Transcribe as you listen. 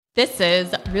This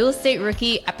is Real Estate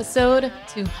Rookie episode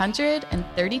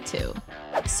 232.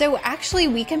 So actually,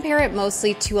 we compare it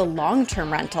mostly to a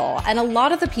long-term rental. And a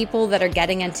lot of the people that are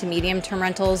getting into medium-term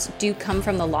rentals do come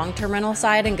from the long-term rental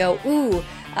side and go,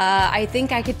 I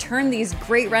think I could turn these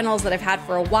great rentals that I've had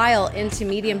for a while into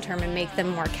medium-term and make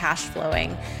them more cash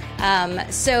flowing.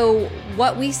 So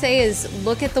what we say is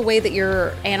look at the way that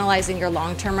you're analyzing your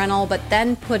long-term rental, but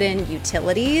then put in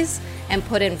utilities and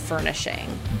put in furnishing.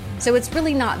 So it's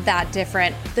really not that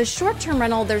different. The short-term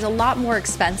rental, there's a lot more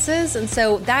expenses, and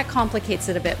so that complicates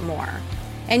it a bit more.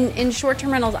 And in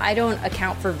short-term rentals, I don't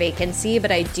account for vacancy,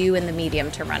 but I do in the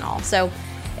medium-term rental. So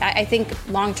I think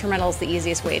long-term rental is the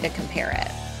easiest way to compare it.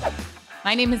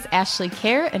 My name is Ashley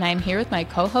Kerr, and I'm here with my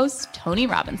co-host, Tony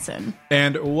Robinson.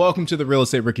 And welcome to the Real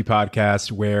Estate Rookie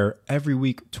Podcast, where every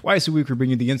week, twice a week, we bring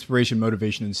you the inspiration,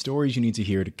 motivation, and stories you need to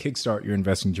hear to kickstart your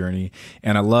investing journey.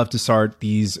 And I love to start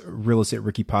these Real Estate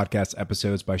Rookie Podcast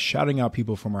episodes by shouting out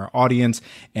people from our audience.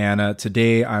 And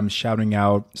today, I'm shouting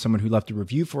out someone who left a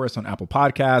review for us on Apple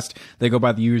Podcast. They go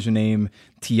by the username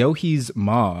Tiohi's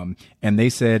Mom, and they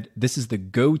said, this is the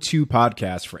go-to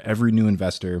podcast for every new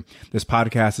investor. This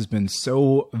podcast has been so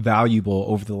valuable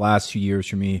over the last 2 years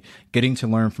for me, getting to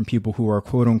learn from people who are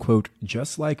quote unquote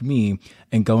just like me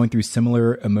and going through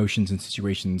similar emotions and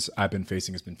situations I've been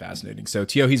facing has been fascinating. So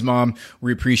Tiohi's Mom,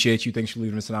 we appreciate you. Thanks for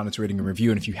leaving us an honest rating and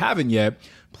review. And if you haven't yet,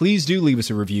 please do leave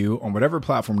us a review on whatever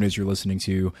platform it is you're listening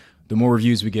to. The more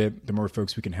reviews we get, the more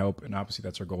folks we can help. And obviously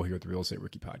that's our goal here at the Real Estate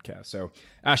Rookie Podcast. So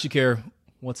Ashley Kerr,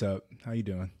 what's up? How you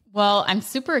doing? Well, I'm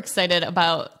super excited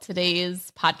about today's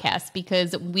podcast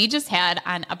because we just had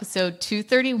on episode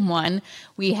 231,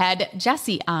 we had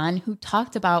Jessie on who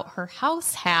talked about her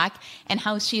house hack and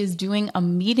how she is doing a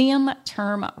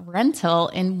medium-term rental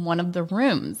in one of the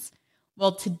rooms.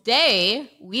 Well, today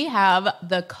we have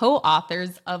the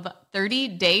co-authors of 30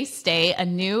 Day Stay, a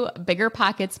new Bigger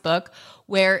Pockets book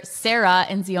where Sarah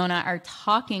and Ziona are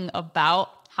talking about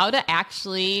how to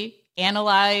actually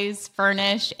analyze,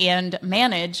 furnish, and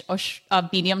manage a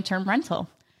medium-term rental.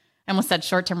 I almost said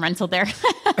short-term rental there.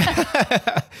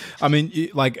 I mean,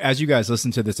 like, as you guys listen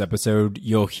to this episode,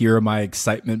 you'll hear my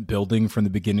excitement building from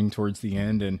the beginning towards the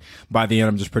end. And by the end,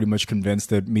 I'm just pretty much convinced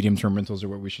that medium-term rentals are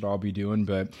what we should all be doing.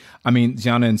 But I mean,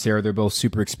 Ziona and Sarah, they're both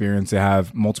super experienced. They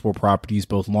have multiple properties,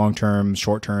 both long-term,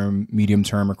 short-term,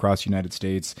 medium-term across the United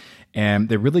States. And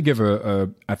they really give I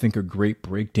think, a great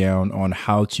breakdown on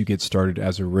how to get started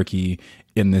as a rookie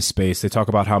in this space. They talk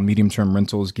about how medium-term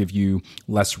rentals give you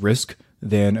less risk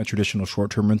than a traditional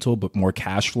short-term rental, but more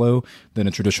cash flow than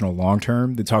a traditional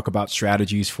long-term. They talk about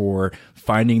strategies for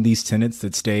finding these tenants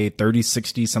that stay 30,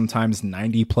 60, sometimes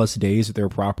 90 plus days at their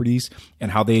properties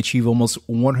and how they achieve almost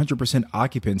 100%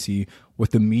 occupancy with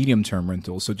the medium-term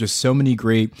rental. So just so many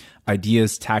great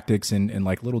ideas, tactics, and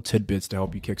like little tidbits to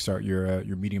help you kickstart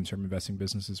your medium-term investing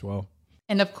business as well.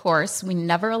 And of course, we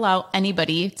never allow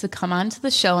anybody to come onto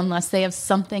the show unless they have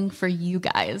something for you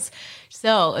guys.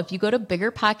 So if you go to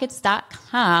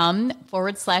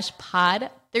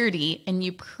biggerpockets.com/pod30 and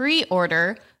you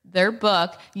pre-order their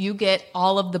book, you get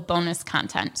all of the bonus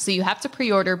content. So you have to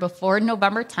pre-order before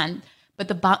November 10th. But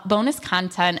the bonus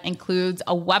content includes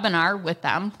a webinar with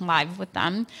them, live with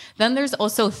them. Then there's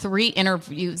also 3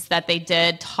 interviews that they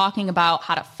did talking about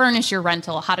how to furnish your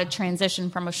rental, how to transition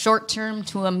from a short-term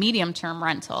to a medium-term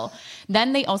rental.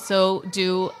 Then they also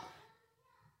do...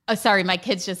 Oh, sorry, my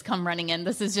kids just come running in.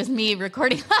 This is just me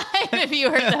recording live if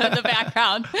you heard them in the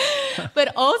background.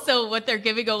 But also what they're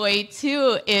giving away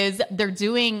too is they're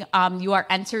doing, you are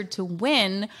entered to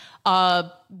win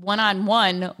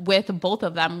one-on-one with both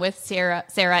of them, with Sarah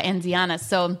and Ziona.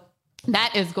 So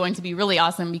that is going to be really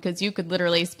awesome because you could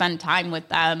literally spend time with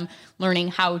them learning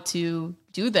how to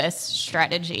do this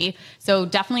strategy. So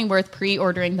definitely worth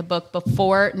pre-ordering the book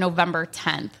before November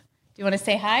 10th. Do you want to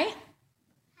say hi?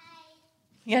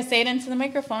 You gotta say it into the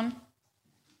microphone.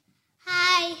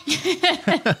 Hi.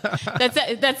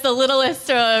 That's the littlest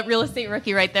real estate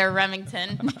rookie right there,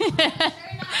 Remington.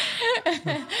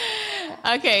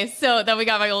 Okay, so then we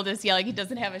got my oldest yelling he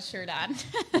doesn't have his shirt on.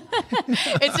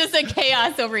 It's just a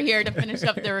chaos over here to finish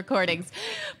up the recordings.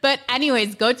 But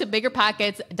anyways, go to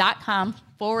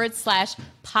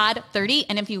biggerpockets.com/pod30.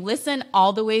 And if you listen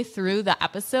all the way through the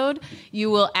episode,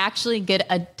 you will actually get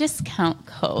a discount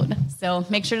code. So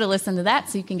make sure to listen to that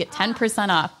so you can get 10%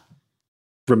 off.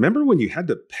 Remember when you had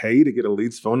to pay to get a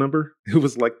lead's phone number? It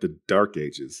was like the dark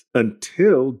ages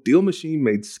until Deal Machine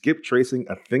made skip tracing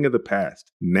a thing of the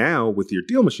past. Now, with your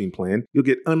Deal Machine plan, you'll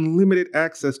get unlimited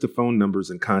access to phone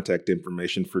numbers and contact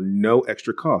information for no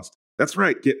extra cost. That's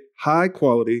right. Get high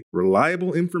quality,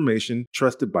 reliable information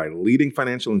trusted by leading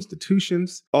financial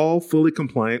institutions, all fully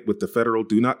compliant with the federal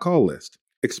Do Not Call list.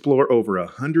 Explore over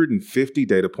 150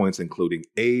 data points, including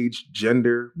age,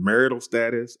 gender, marital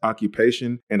status,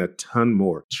 occupation, and a ton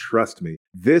more. Trust me,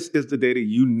 this is the data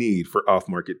you need for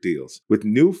off-market deals. With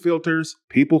new filters,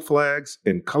 people flags,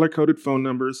 and color-coded phone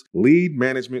numbers, lead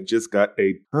management just got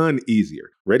a ton easier.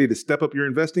 Ready to step up your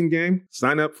investing game?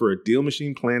 Sign up for a Deal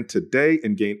Machine plan today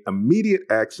and gain immediate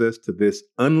access to this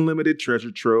unlimited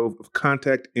treasure trove of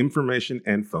contact information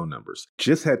and phone numbers.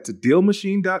 Just head to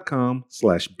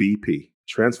DealMachine.com/BP.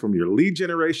 Transform your lead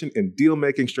generation and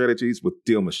deal-making strategies with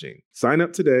Deal Machine. Sign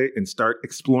up today and start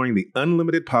exploring the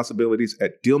unlimited possibilities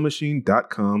at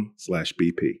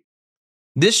DealMachine.com/BP.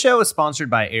 This show is sponsored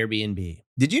by Airbnb.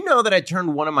 Did you know that I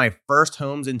turned one of my first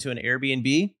homes into an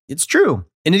Airbnb? It's true.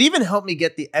 And it even helped me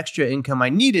get the extra income I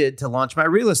needed to launch my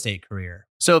real estate career.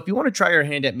 So if you want to try your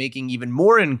hand at making even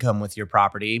more income with your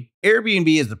property,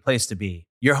 Airbnb is the place to be.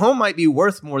 Your home might be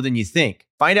worth more than you think.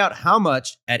 Find out how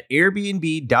much at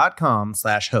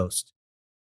airbnb.com/host.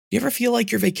 You ever feel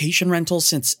like your vacation rental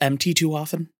sits empty too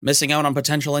often, missing out on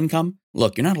potential income?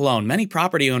 Look, you're not alone. Many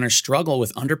property owners struggle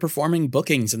with underperforming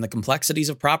bookings and the complexities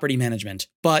of property management.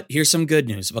 But here's some good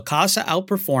news. Vacasa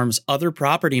outperforms other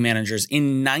property managers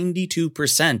in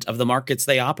 92% of the markets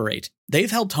they operate. They've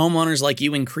helped homeowners like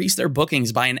you increase their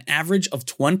bookings by an average of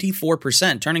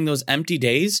 24%, turning those empty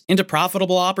days into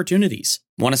profitable opportunities.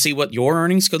 Want to see what your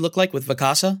earnings could look like with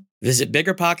Vacasa? Visit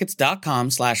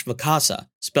biggerpockets.com/Vacasa,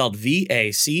 spelled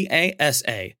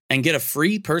VACASA, and get a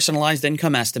free personalized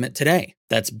income estimate today.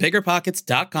 That's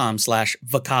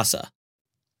biggerpockets.com/Vacasa.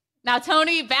 Now,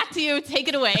 Tony, back to you. Take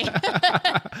it away.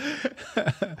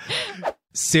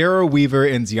 Sarah Weaver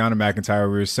and Ziana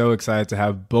McIntyre, we're so excited to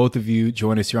have both of you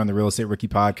join us here on the Real Estate Rookie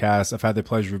Podcast. I've had the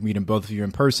pleasure of meeting both of you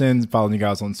in person, following you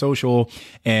guys on social,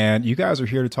 and you guys are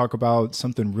here to talk about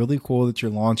something really cool that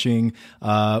you're launching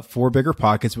for Bigger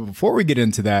Pockets. But before we get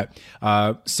into that,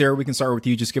 Sarah, we can start with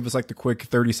you. Just give us like the quick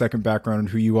 30-second background on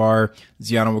who you are.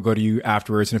 Ziana will go to you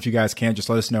afterwards. And if you guys can, just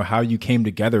let us know how you came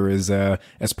together as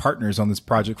partners on this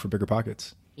project for Bigger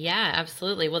Pockets. Yeah,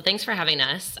 absolutely. Well, thanks for having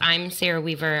us. I'm Sarah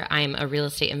Weaver. I'm a real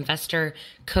estate investor,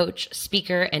 coach,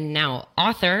 speaker, and now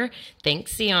author.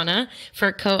 Thanks, Ziana,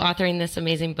 for co-authoring this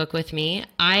amazing book with me.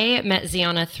 I met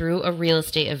Ziana through a real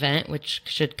estate event, which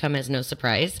should come as no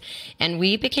surprise. And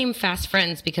we became fast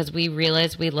friends because we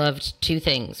realized we loved two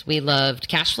things. We loved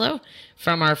cash flow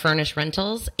from our furnished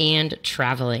rentals and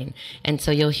traveling. And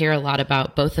so you'll hear a lot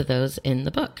about both of those in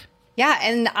the book. Yeah,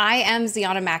 and I am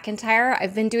Ziana McIntyre.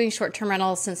 I've been doing short-term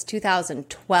rentals since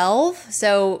 2012.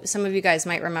 So some of you guys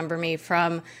might remember me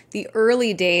from the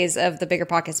early days of the Bigger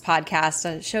Pockets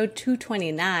podcast, show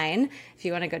 229, if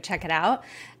you want to go check it out.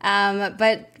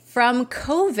 But from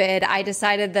COVID, I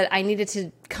decided that I needed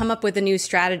to come up with a new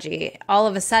strategy. All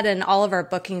of a sudden, all of our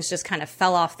bookings just kind of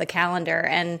fell off the calendar,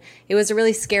 and it was a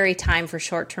really scary time for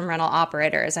short-term rental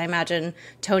operators. I imagine,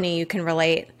 Tony, you can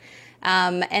relate.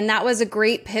 And that was a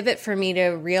great pivot for me to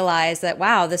realize that,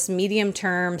 wow, this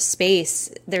medium-term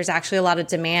space, there's actually a lot of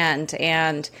demand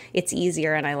and it's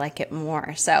easier and I like it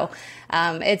more. So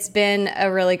it's been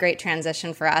a really great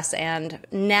transition for us. And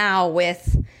now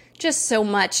with just so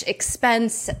much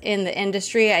expense in the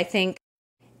industry, I think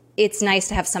it's nice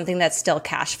to have something that still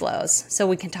cash flows. So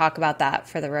we can talk about that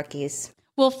for the rookies.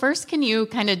 Well, first, can you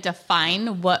kind of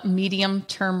define what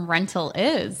medium-term rental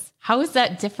is? How is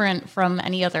that different from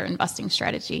any other investing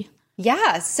strategy?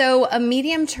 Yeah, so a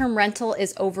medium-term rental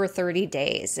is over 30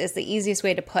 days is the easiest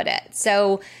way to put it.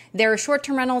 So there are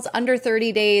short-term rentals under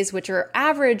 30 days, which are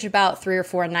average about 3 or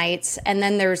 4 nights. And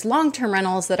then there's long-term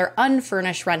rentals that are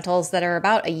unfurnished rentals that are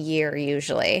about a year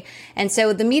usually. And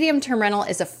so the medium-term rental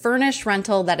is a furnished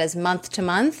rental that is month to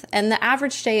month, and the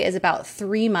average stay is about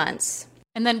 3 months.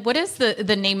 And then what is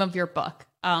the name of your book?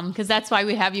 Because that's why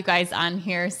we have you guys on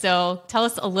here. So tell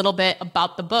us a little bit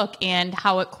about the book and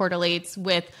how it correlates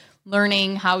with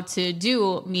learning how to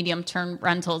do medium-term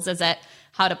rentals. Is it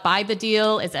how to buy the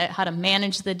deal? Is it how to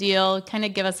manage the deal? Kind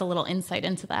of give us a little insight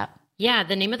into that. Yeah,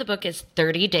 the name of the book is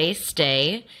 30 Day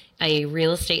Stay, a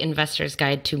real estate investor's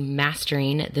guide to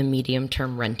mastering the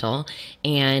medium-term rental.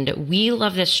 And we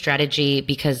love this strategy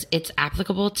because it's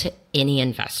applicable to any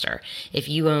investor. If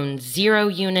you own 0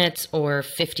 units or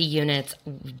 50 units,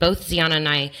 both Ziana and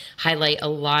I highlight a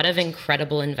lot of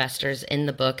incredible investors in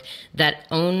the book that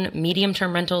own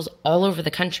medium-term rentals all over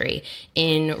the country,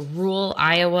 in rural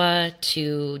Iowa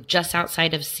to just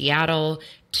outside of Seattle,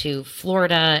 to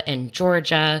Florida and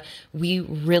Georgia. We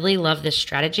really love this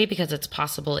strategy because it's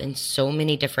possible in in so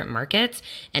many different markets.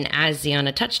 And as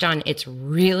Ziana touched on, it's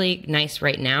really nice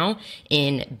right now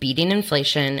in beating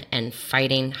inflation and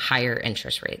fighting higher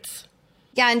interest rates.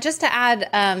 Yeah, and just to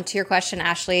add to your question,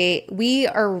 Ashley, we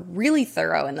are really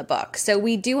thorough in the book. So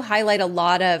we do highlight a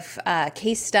lot of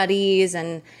case studies,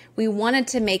 and we wanted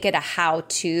to make it a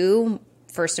how-to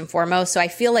first and foremost. So I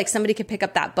feel like somebody could pick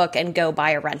up that book and go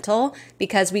buy a rental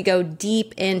because we go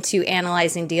deep into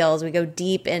analyzing deals. We go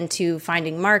deep into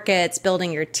finding markets,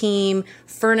 building your team,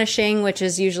 furnishing, which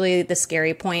is usually the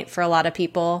scary point for a lot of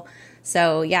people.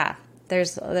 So yeah,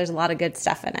 there's a lot of good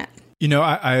stuff in it. You know,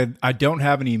 I don't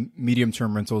have any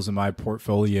medium-term rentals in my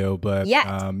portfolio, but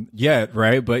yet,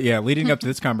 right? But yeah, leading up to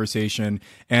this conversation,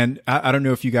 and I don't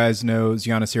know if you guys know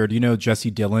Ziana, Sarah, do you know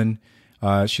Jessie Dillon?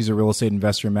 She's a real estate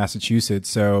investor in Massachusetts.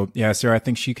 So yeah, Sarah, I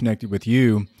think she connected with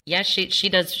you. Yeah, she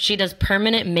does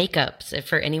permanent makeups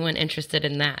for anyone interested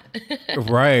in that.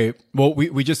 Right. Well,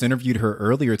 we just interviewed her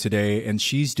earlier today, and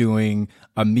she's doing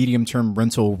a medium-term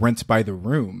rental, rent by the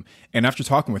room. And after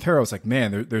talking with her, I was like,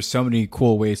 man, there's so many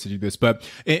cool ways to do this. But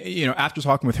you know, after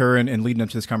talking with her and leading up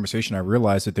to this conversation, I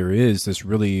realized that there is this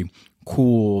really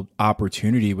cool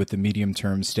opportunity with the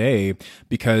medium-term stay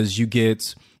because you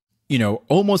get, you know,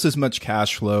 almost as much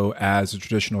cash flow as a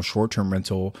traditional short-term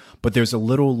rental, but there's a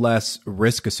little less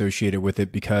risk associated with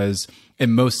it because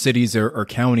in most cities or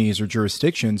counties or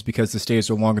jurisdictions, because the stays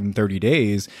are longer than 30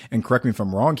 days, and correct me if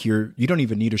I'm wrong here, you don't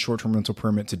even need a short-term rental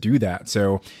permit to do that.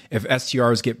 So if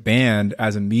STRs get banned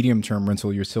as a medium-term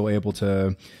rental, you're still able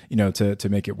to, you know, to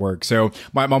make it work. So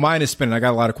my mind is spinning. I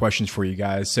got a lot of questions for you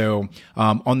guys. So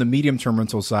on the medium-term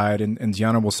rental side, and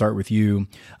Ziana, we'll start with you.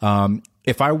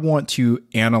 If I want to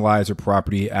analyze a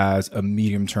property as a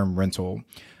medium-term rental,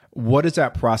 what does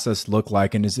that process look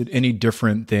like? And is it any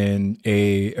different than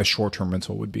a short-term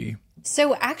rental would be?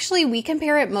 So actually, we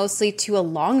compare it mostly to a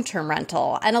long-term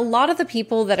rental. And a lot of the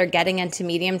people that are getting into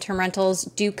medium-term rentals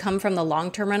do come from the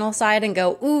long-term rental side and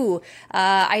go, ooh,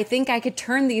 I think I could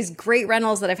turn these great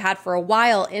rentals that I've had for a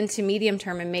while into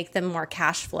medium-term and make them more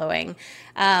cash flowing.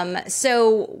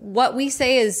 So what we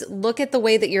say is look at the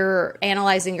way that you're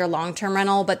analyzing your long-term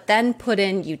rental, but then put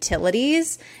in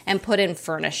utilities and put in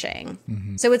furnishing.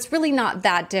 Mm-hmm. So it's really not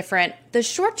that different. The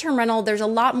short-term rental, there's a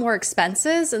lot more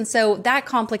expenses. And so that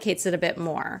complicates it a bit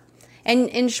more. And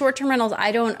in short-term rentals,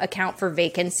 I don't account for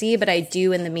vacancy, but I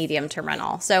do in the medium-term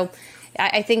rental. So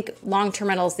I think long-term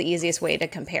rental is the easiest way to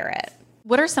compare it.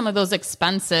 What are some of those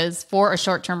expenses for a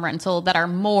short-term rental that are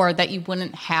more that you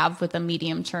wouldn't have with a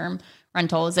medium-term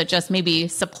rental? Is it just maybe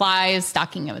supplies,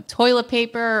 stocking of toilet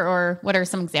paper, or what are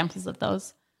some examples of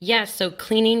those? Yeah, so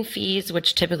cleaning fees,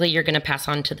 which typically you're going to pass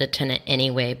on to the tenant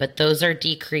anyway, but those are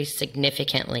decreased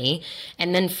significantly.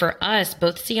 And then for us,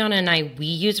 both Ziana and I, we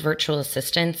use virtual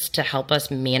assistants to help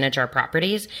us manage our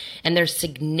properties. And there's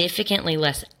significantly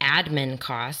less admin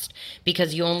cost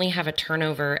because you only have a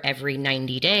turnover every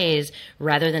 90 days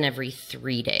rather than every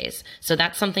 3 days. So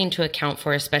that's something to account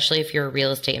for, especially if you're a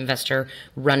real estate investor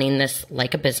running this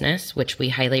like a business, which we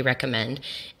highly recommend.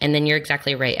 And then you're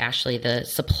exactly right, Ashley, the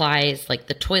supplies like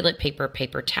the toilet paper,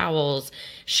 paper towels,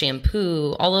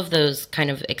 shampoo, all of those kind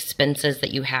of expenses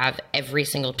that you have every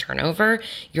single turnover,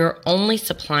 you're only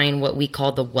supplying what we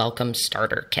call the welcome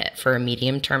starter kit for a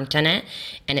medium-term tenant,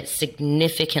 and it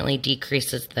significantly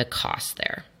decreases the cost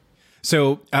there.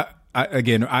 So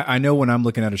I know when I'm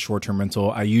looking at a short-term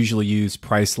rental, I usually use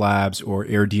Price Labs or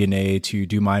AirDNA to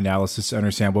do my analysis to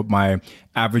understand what my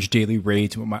average daily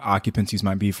rate and what my occupancies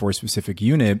might be for a specific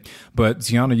unit. But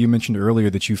Ziana, you mentioned earlier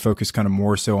that you focus kind of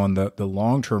more so on the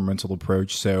long-term rental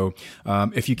approach. So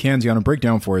if you can, Ziana, break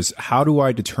down for us, how do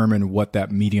I determine what that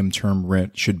medium-term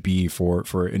rent should be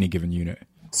for any given unit?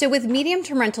 So with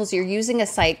medium-term rentals, you're using a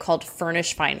site called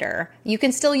Furnish Finder. You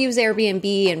can still use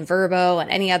Airbnb and Vrbo and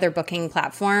any other booking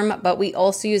platform, but we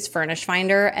also use Furnish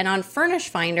Finder. And on Furnish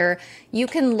Finder, you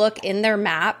can look in their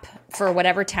map for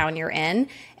whatever town you're in,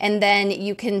 and then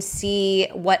you can see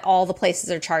what all the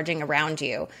places are charging around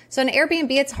you. So in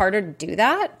Airbnb, it's harder to do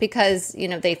that because, you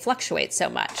know, they fluctuate so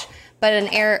much. But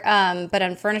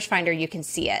on Furnish Finder, you can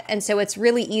see it. And so it's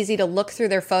really easy to look through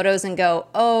their photos and go,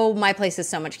 oh, my place is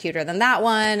so much cuter than that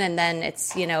one. And then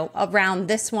it's, you know, around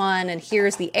this one, and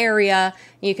here's the area.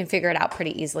 You can figure it out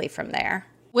pretty easily from there.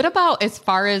 What about as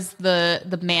far as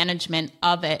the management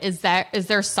of it? Is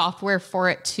there software for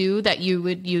it too that you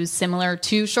would use similar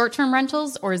to short-term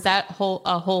rentals, or is that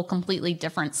a whole completely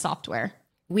different software?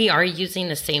 We are using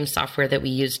the same software that we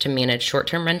use to manage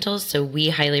short-term rentals, so we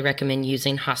highly recommend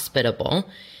using Hospitable.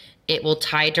 It will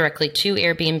tie directly to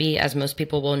Airbnb, as most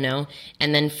people will know.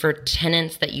 And then for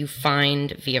tenants that you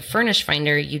find via Furnish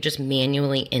Finder, you just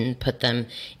manually input them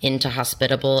into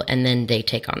Hospitable, and then they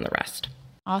take on the rest.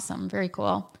 Awesome. Very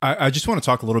cool. I just want to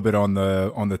talk a little bit on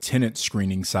the tenant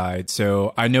screening side.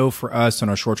 So I know for us on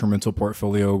our short-term rental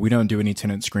portfolio, we don't do any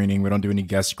tenant screening. We don't do any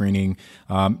guest screening.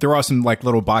 There are some like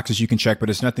little boxes you can check, but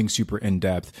it's nothing super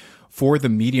in-depth. For the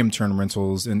medium-term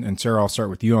rentals, and Sarah, I'll start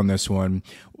with you on this one.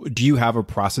 Do you have a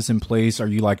process in place? Are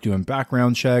you like doing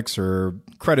background checks or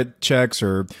credit checks,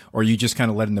 or are you just kind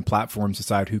of letting the platforms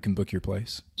decide who can book your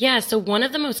place? Yeah, so one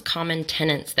of the most common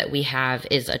tenants that we have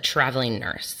is a traveling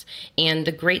nurse. And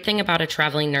the great thing about a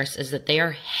traveling nurse is that they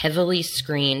are heavily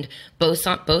screened both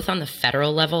on the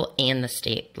federal level and the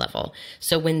state level.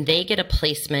 So when they get a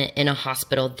placement in a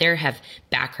hospital, they have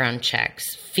background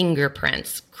checks,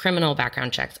 fingerprints, criminal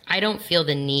background checks. I don't feel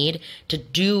the need to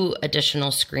do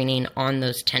additional screening on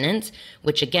those tenants,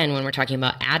 which again, when we're talking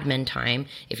about admin time,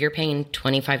 if you're paying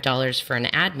 $25 for an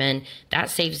admin, that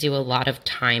saves you a lot of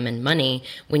time and money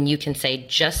when you can say,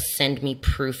 just send me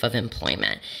proof of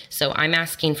employment. So I'm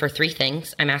asking for 3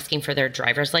 things. I'm asking for their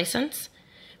driver's license,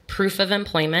 proof of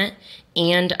employment,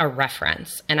 and a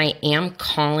reference. And I am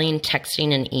calling,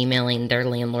 texting, and emailing their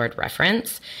landlord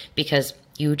reference because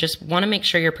you just want to make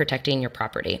sure you're protecting your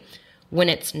property. When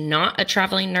it's not a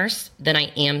traveling nurse, then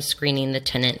I am screening the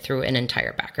tenant through an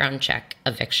entire background check,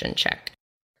 eviction check.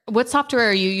 What software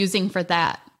are you using for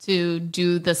that to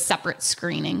do the separate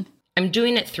screening? I'm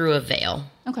doing it through Avail.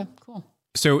 Okay, cool.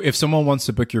 So if someone wants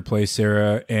to book your place,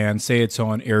 Sarah, and say it's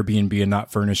on Airbnb and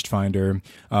not Furnished Finder,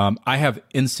 I have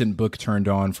Instant Book turned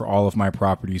on for all of my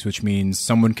properties, which means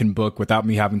someone can book without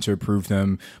me having to approve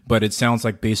them. But it sounds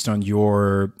like based on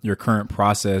your current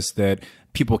process that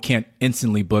people can't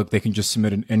instantly book. They can just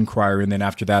submit an inquiry, and then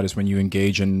after that is when you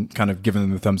engage and kind of giving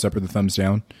them the thumbs up or the thumbs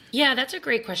down. Yeah, that's a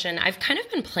great question. I've kind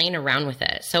of been playing around with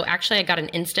it. So actually, I got an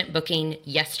instant booking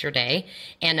yesterday,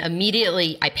 and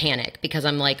immediately I panic because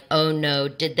I'm like, oh no,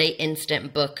 did they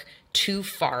instant book too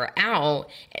far out,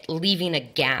 leaving a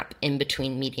gap in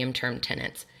between medium-term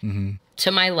tenants? Mm-hmm.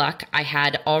 To my luck, I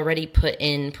had already put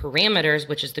in parameters,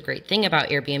 which is the great thing about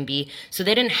Airbnb. So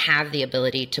they didn't have the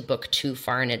ability to book too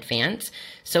far in advance.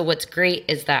 So what's great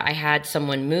is that I had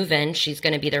someone move in. She's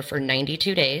going to be there for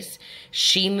 92 days.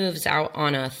 She moves out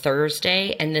on a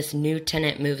Thursday, and this new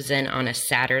tenant moves in on a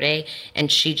Saturday,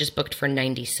 and she just booked for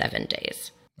 97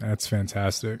 days. That's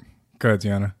fantastic. Go ahead,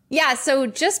 Deanna. Yeah, so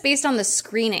just based on the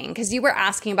screening, because you were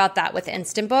asking about that with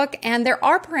Instant Book, and there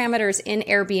are parameters in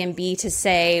Airbnb to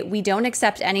say we don't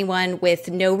accept anyone with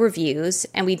no reviews,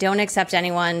 and we don't accept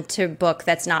anyone to book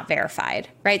that's not verified,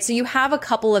 right? So you have a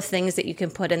couple of things that you can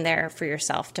put in there for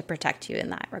yourself to protect you in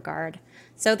that regard.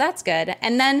 So that's good.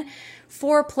 And then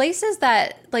for places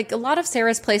that, like a lot of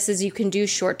Sarah's places, you can do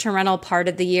short-term rental part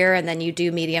of the year and then you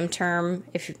do medium-term,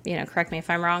 if you know, correct me if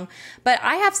I'm wrong. But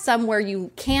I have some where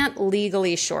you can't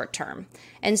legally short-term.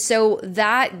 And so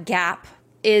that gap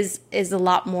is a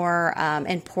lot more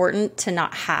important to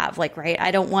not have. Like, right, I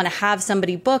don't want to have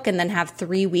somebody book and then have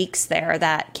 3 weeks there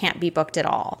that can't be booked at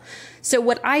all. So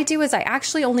what I do is I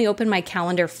actually only open my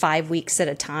calendar 5 weeks at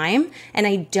a time, and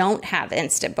I don't have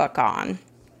Instant Book on.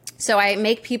 So I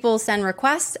make people send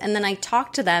requests and then I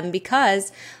talk to them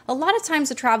because a lot of times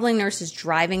a traveling nurse is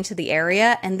driving to the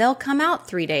area and they'll come out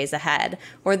 3 days ahead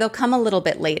or they'll come a little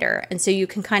bit later. And so you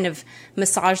can kind of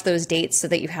massage those dates so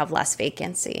that you have less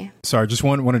vacancy. Sorry, just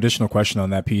one additional question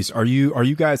on that piece. Are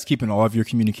you guys keeping all of your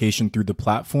communication through the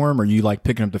platform? Or are you like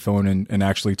picking up the phone and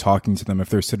actually talking to them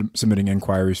if they're submitting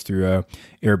inquiries through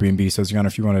Airbnb? So Ziana,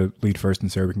 if you want to lead first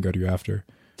and Sarah, we can go to you after.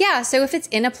 Yeah, so if it's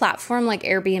in a platform like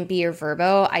Airbnb or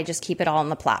Vrbo, I just keep it all on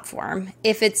the platform.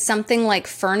 If it's something like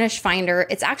Furnished Finder,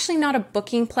 it's actually not a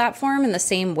booking platform in the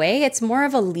same way. It's more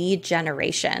of a lead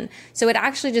generation. So it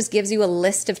actually just gives you a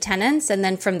list of tenants, and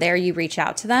then from there you reach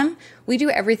out to them. We do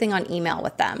everything on email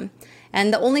with them.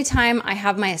 And the only time I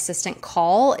have my assistant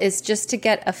call is just to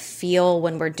get a feel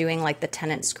when we're doing like the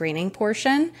tenant screening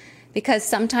portion, because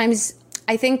sometimes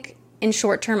I think in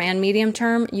short term and medium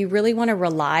term, you really want to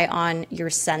rely on your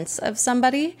sense of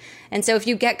somebody. And so if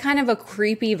you get kind of a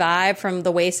creepy vibe from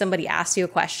the way somebody asks you a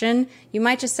question, you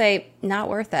might just say, not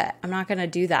worth it. I'm not going to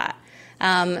do that.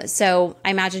 So I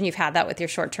imagine you've had that with your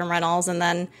short term rentals. And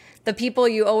then the people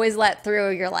you always let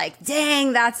through, you're like,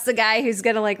 dang, that's the guy who's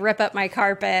going to like rip up my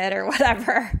carpet or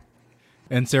whatever.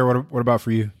 And Sarah, what about for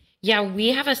you? Yeah, we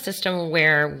have a system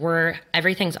where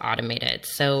everything's automated.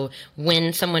 So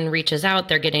when someone reaches out,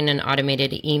 they're getting an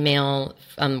automated email.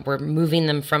 We're moving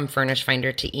them from Furnished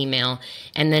Finder to email.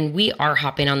 And then we are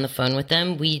hopping on the phone with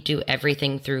them. We do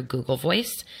everything through Google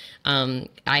Voice. I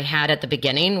had at the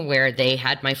beginning where they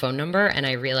had my phone number and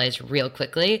I realized real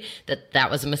quickly that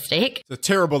was a mistake. It's a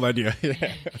terrible idea.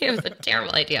 It was a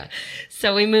terrible idea.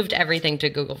 So we moved everything to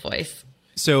Google Voice.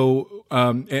 So,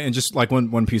 and just like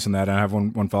one piece on that, I have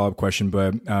one follow-up question,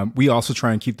 but we also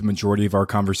try and keep the majority of our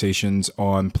conversations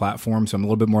on platforms. So I'm a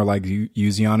little bit more like you,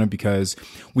 Ziana, because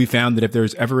we found that if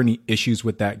there's ever any issues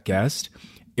with that guest,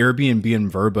 Airbnb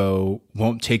and Vrbo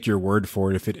won't take your word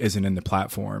for it if it isn't in the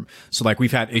platform. So like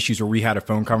we've had issues where we had a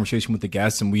phone conversation with the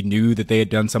guests and we knew that they had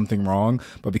done something wrong,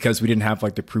 but because we didn't have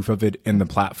like the proof of it in the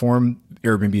platform,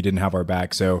 Airbnb didn't have our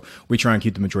back. So we try and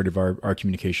keep the majority of our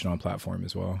communication on platform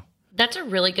as well. That's a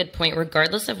really good point.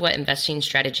 Regardless of what investing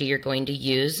strategy you're going to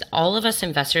use, all of us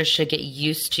investors should get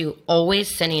used to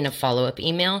always sending a follow-up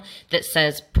email that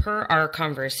says, per our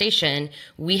conversation,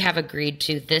 we have agreed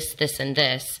to this, this, and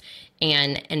this.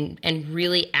 And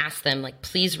really ask them, like,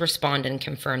 please respond and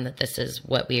confirm that this is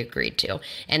what we agreed to.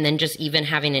 And then just even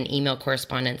having an email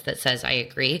correspondence that says, I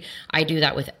agree. I do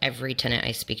that with every tenant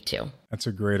I speak to. That's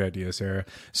a great idea, Sarah.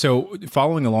 So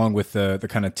following along with the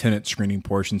kind of tenant screening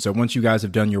portion, so once you guys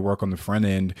have done your work on the front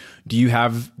end, do you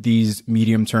have these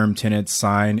medium-term tenants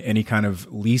sign any kind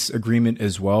of lease agreement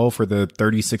as well for the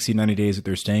 30, 60, 90 days that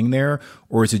they're staying there?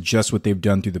 Or is it just what they've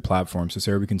done through the platform? So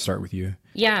Sarah, we can start with you.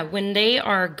 Yeah, when they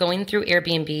are going through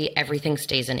Airbnb, everything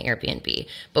stays in Airbnb.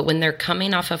 But when they're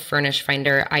coming off of Furnish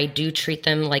Finder, I do treat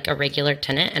them like a regular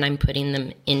tenant, and I'm putting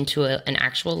them into an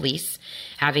actual lease,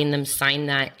 having them sign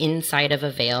that inside of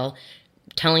Avail,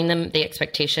 telling them the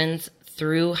expectations.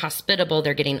 Through Hospitable,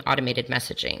 they're getting automated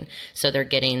messaging. So they're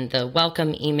getting the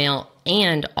welcome email,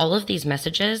 and all of these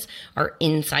messages are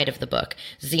inside of the book.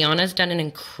 Ziana's done an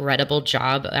incredible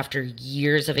job after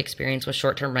years of experience with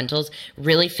short-term rentals,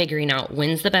 really figuring out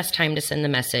when's the best time to send the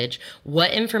message,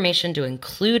 what information to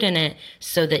include in it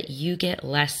so that you get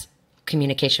less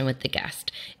communication with the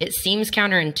guest. It seems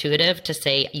counterintuitive to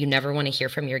say you never want to hear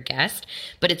from your guest,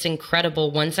 but it's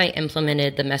incredible. Once I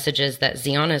implemented the messages that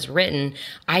Ziana's written,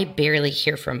 I barely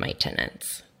hear from my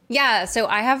tenants. Yeah, so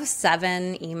I have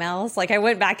 7 emails. Like I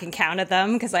went back and counted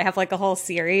them because I have like a whole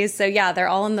series. So yeah, they're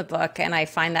all in the book, and I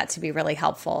find that to be really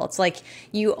helpful. It's like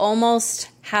you almost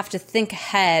have to think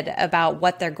ahead about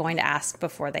what they're going to ask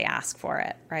before they ask for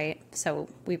it, right? So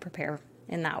we prepare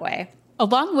in that way.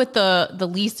 Along with the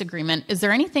lease agreement, is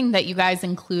there anything that you guys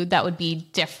include that would be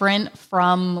different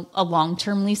from a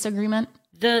long-term lease agreement?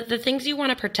 The things you want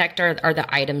to protect are the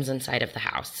items inside of the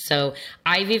house. So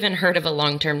I've even heard of a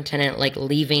long-term tenant like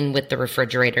leaving with the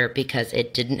refrigerator because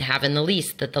it didn't have in the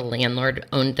lease that the landlord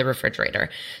owned the refrigerator.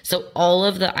 So all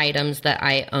of the items that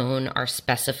I own are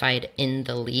specified in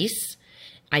the lease.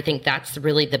 I think that's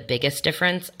really the biggest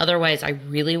difference. Otherwise, I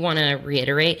really want to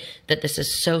reiterate that this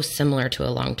is so similar to a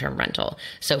long-term rental.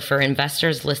 So for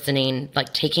investors listening,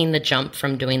 like taking the jump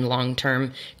from doing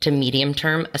long-term to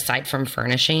medium-term, aside from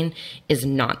furnishing, is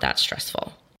not that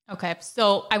stressful. Okay,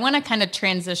 so I want to kind of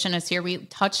transition us here. We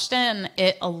touched on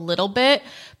it a little bit,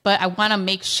 but I want to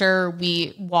make sure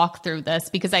we walk through this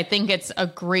because I think it's a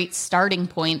great starting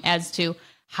point as to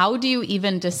how do you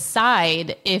even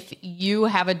decide if you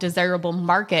have a desirable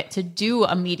market to do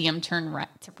a medium-term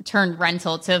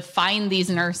rental, to find these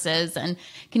nurses? And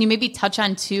can you maybe touch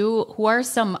on too, who are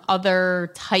some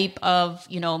other type of,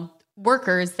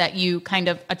 workers that you kind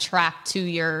of attract to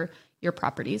your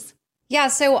properties? Yeah,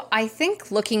 so I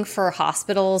think looking for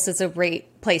hospitals is a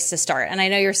great place to start. And I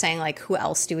know you're saying like, who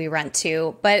else do we rent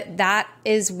to? But that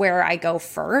is where I go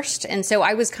first. And so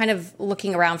I was kind of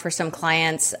looking around for some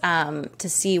clients to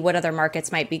see what other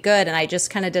markets might be good. And I just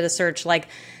kind of did a search like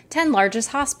 10 largest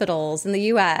hospitals in the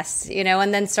US,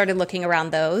 and then started looking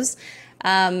around those.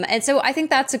 And so I think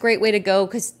that's a great way to go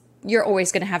because you're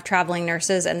always going to have traveling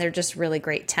nurses and they're just really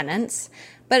great tenants.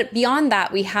 But beyond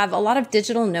that, we have a lot of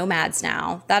digital nomads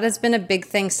now. That has been a big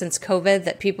thing since COVID,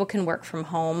 that people can work from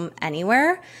home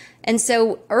anywhere. And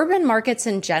so urban markets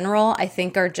in general, I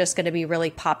think, are just going to be really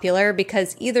popular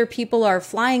because either people are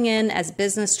flying in as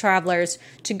business travelers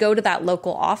to go to that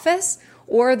local office,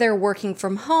 or they're working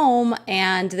from home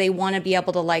and they want to be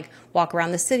able to like walk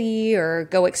around the city or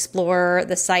go explore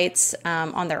the sites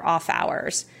on their off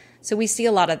hours. So we see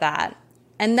a lot of that.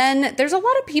 And then there's a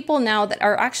lot of people now that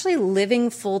are actually living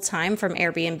full time from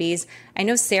Airbnbs. I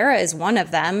know Sarah is one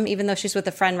of them, even though she's with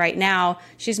a friend right now.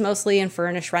 She's mostly in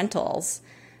furnished rentals.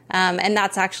 And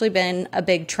that's actually been a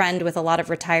big trend with a lot of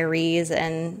retirees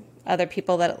and other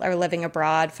people that are living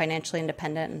abroad, financially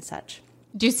independent and such.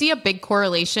 Do you see a big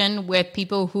correlation with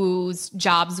people whose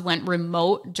jobs went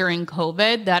remote during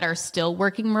COVID that are still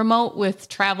working remote with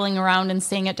traveling around and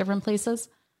staying at different places?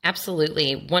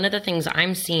 Absolutely. One of the things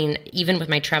I'm seeing, even with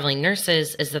my traveling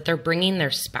nurses, is that they're bringing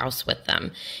their spouse with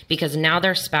them because now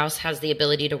their spouse has the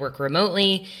ability to work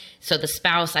remotely. So the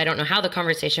spouse, I don't know how the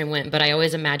conversation went, but I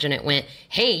always imagine it went,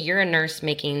 hey, you're a nurse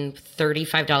making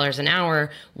 $35 an hour.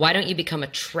 Why don't you become a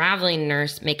traveling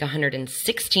nurse, make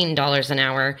 $116 an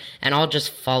hour, and I'll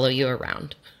just follow you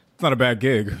around? It's not a bad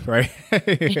gig, right?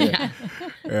 Yeah.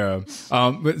 Yeah.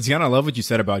 But Ziana, I love what you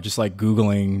said about just like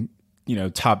Googling,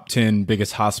 top 10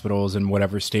 biggest hospitals in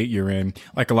whatever state you're in.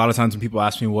 Like a lot of times when people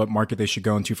ask me what market they should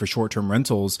go into for short-term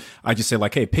rentals, I just say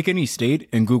like, hey, pick any state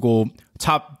and Google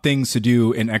top things to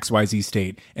do in XYZ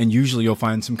state. And usually you'll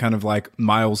find some kind of like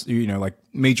miles, like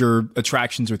major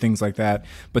attractions or things like that.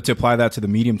 But to apply that to the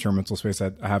medium-term rental space,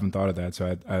 I haven't thought of that.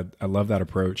 So I love that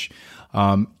approach.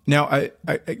 Now, I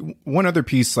one other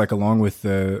piece, like along with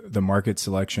the market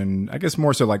selection, I guess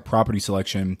more so like property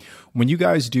selection, when you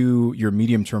guys do your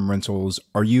medium-term rentals,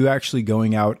 are you actually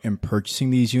going out and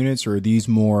purchasing these units, or are these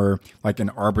more like an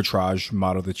arbitrage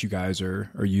model that you guys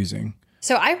are using?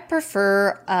 So I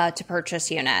prefer to purchase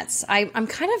units. I'm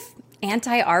kind of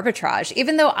anti-arbitrage,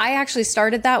 even though I actually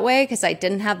started that way because I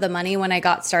didn't have the money when I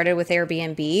got started with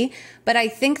Airbnb. But I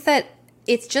think that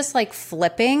it's just like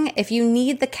flipping. If you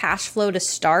need the cash flow to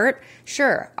start,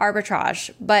 sure,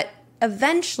 arbitrage. But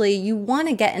eventually you want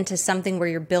to get into something where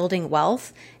you're building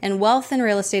wealth, and wealth in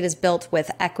real estate is built with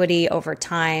equity over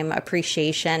time,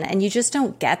 appreciation, and you just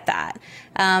don't get that.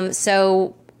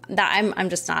 So that I'm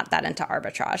just not that into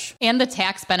arbitrage. And the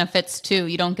tax benefits too.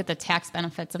 You don't get the tax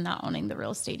benefits of not owning the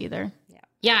real estate either.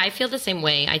 Yeah, I feel the same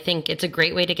way. I think it's a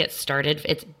great way to get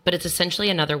started, but it's essentially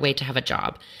another way to have a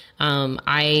job.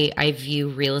 I view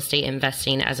real estate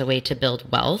investing as a way to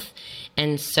build wealth.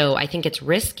 And so I think it's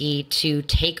risky to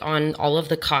take on all of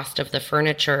the cost of the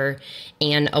furniture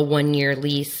and a 1-year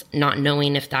lease, not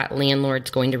knowing if that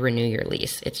landlord's going to renew your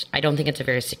lease. I don't think it's a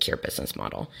very secure business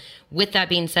model. With that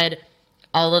being said,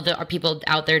 all of the people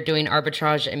out there doing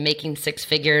arbitrage and making six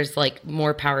figures, like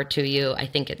more power to you. I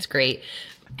think it's great.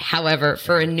 However,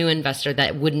 for a new investor,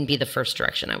 that wouldn't be the first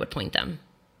direction I would point them.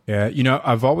 Yeah.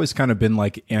 I've always kind of been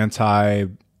like anti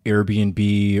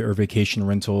Airbnb or vacation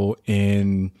rental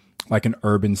in like an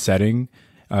urban setting.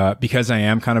 Because I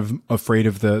am kind of afraid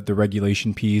of the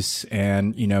regulation piece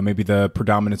and, maybe the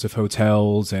predominance of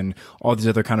hotels and all these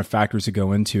other kind of factors that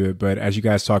go into it. But as you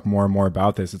guys talk more and more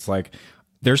about this, it's like,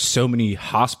 there's so many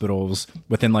hospitals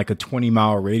within like a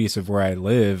 20-mile radius of where I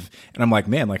live. And I'm like,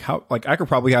 man, like how, like I could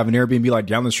probably have an Airbnb like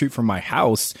down the street from my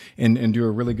house and do a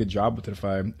really good job with it if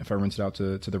I rent it out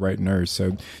to the right nurse.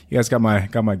 So you guys got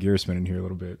my gears spinning here a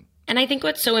little bit. And I think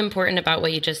what's so important about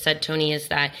what you just said, Tony, is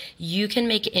that you can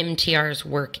make MTRs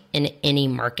work in any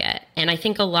market. And I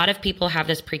think a lot of people have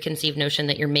this preconceived notion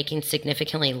that you're making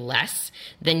significantly less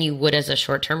than you would as a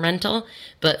short-term rental.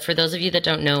 But for those of you that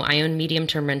don't know, I own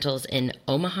medium-term rentals in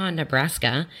Omaha,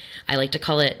 Nebraska. I like to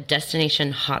call it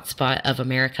destination hotspot of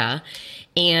America.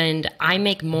 And I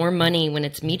make more money when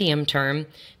it's medium term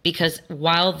because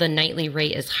while the nightly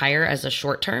rate is higher as a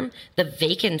short term, the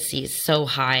vacancy is so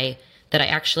high that I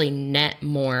actually net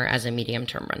more as a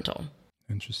medium-term rental.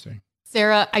 Interesting.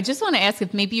 Sarah, I just want to ask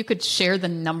if maybe you could share the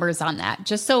numbers on that,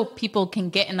 just so people can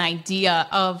get an idea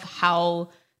of how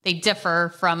they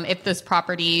differ from if this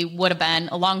property would have been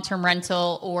a long-term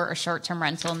rental or a short-term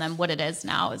rental, and then what it is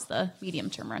now is the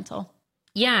medium-term rental.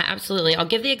 Yeah, absolutely. I'll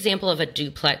give the example of a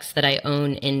duplex that I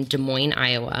own in Des Moines,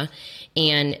 Iowa.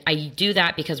 And I do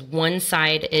that because one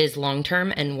side is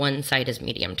long-term and one side is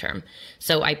medium-term.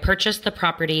 So I purchased the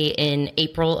property in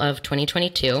April of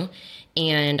 2022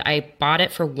 and I bought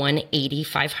it for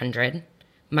 $180,500.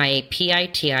 My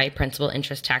PITI, principal,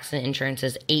 interest, tax, and insurance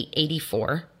is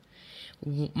 $884.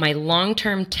 My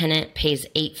long-term tenant pays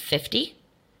 $850.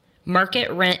 Market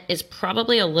rent is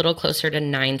probably a little closer to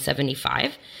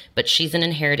 $975, but she's an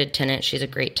inherited tenant. She's a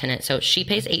great tenant. So she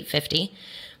pays $850.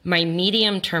 My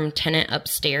medium-term tenant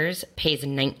upstairs pays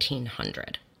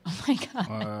 $1,900. Oh my God.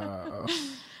 Wow.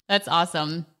 That's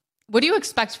awesome. What do you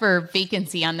expect for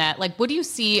vacancy on that? Like, what do you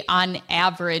see on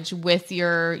average with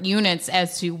your units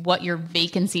as to what your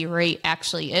vacancy rate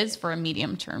actually is for a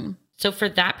medium term? So for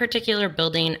that particular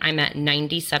building, I'm at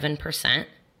 97%.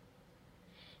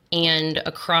 And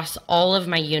across all of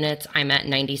my units, I'm at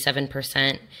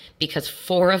 97% because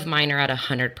 4 of mine are at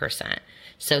 100%.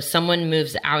 So someone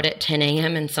moves out at 10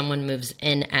 a.m. and someone moves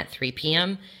in at 3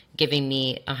 p.m., giving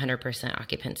me 100%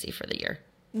 occupancy for the year.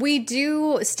 We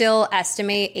do still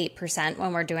estimate 8%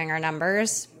 when we're doing our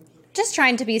numbers. just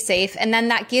trying to be safe. And then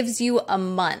that gives you a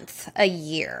month, a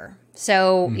year.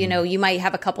 So, you might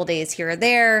have a couple days here or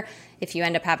there if you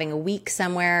end up having a week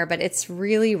somewhere, but it's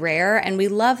really rare. And we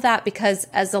love that because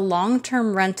as a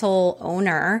long-term rental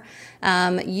owner,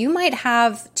 you might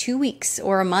have 2 weeks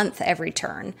or a month every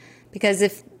turn. Because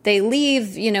if they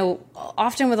leave,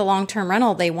 often with a long-term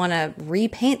rental, they want to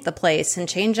repaint the place and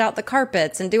change out the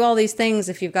carpets and do all these things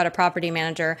if you've got a property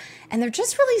manager, and they're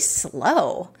just really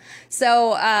slow.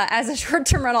 So as a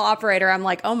short-term rental operator, I'm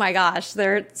like, oh my gosh,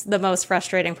 they're the most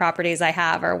frustrating properties I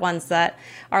have are ones that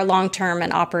are long-term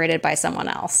and operated by someone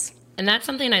else. And that's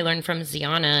something I learned from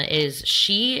Ziana is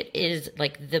she is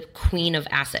like the queen of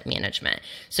asset management.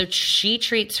 So she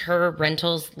treats her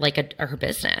rentals like her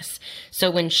business. So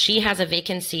when she has a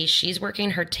vacancy, she's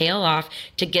working her tail off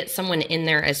to get someone in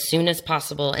there as soon as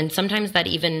possible. And sometimes that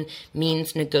even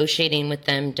means negotiating with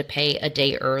them to pay a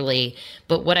day early.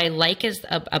 But what I like is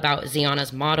about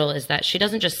Ziana's model is that she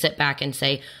doesn't just sit back and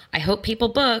say, I hope people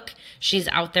book. She's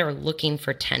out there looking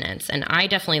for tenants. And I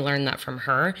definitely learned that from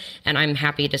her. And I'm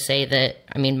happy to say that,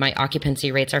 my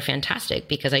occupancy rates are fantastic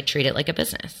because I treat it like a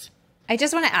business. I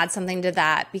just want to add something to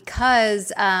that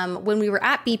because when we were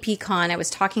at BPCon, I was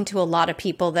talking to a lot of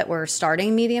people that were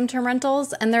starting medium-term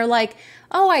rentals, and they're like,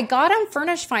 oh, I got on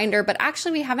Furnish Finder, but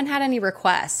actually we haven't had any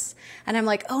requests. And I'm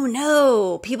like, oh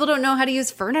no, people don't know how to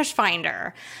use Furnish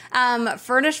Finder.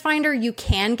 Furnish Finder, you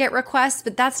can get requests,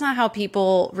 but that's not how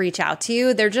people reach out to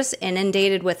you. They're just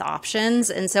inundated with options.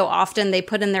 And so often they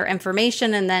put in their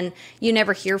information and then you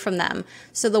never hear from them.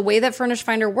 So the way that Furnish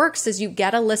Finder works is you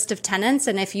get a list of tenants.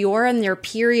 And if you're in your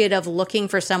period of looking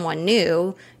for someone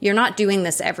new, you're not doing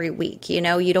this every week. You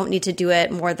don't need to do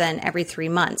it more than every 3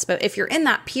 months. But if you're in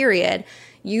that period,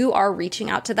 you are reaching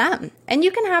out to them. And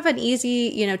you can have an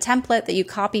easy, template that you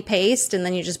copy paste and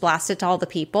then you just blast it to all the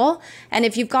people. And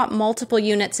if you've got multiple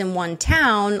units in one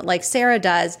town, like Sarah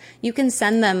does, you can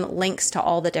send them links to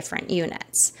all the different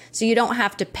units. So you don't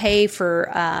have to pay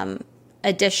for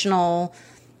additional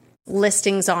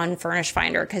listings on Furnish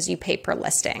Finder because you pay per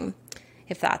listing,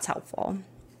 if that's helpful.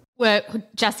 Well,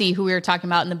 Jessie, who we were talking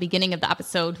about in the beginning of the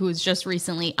episode, who was just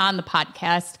recently on the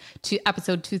podcast to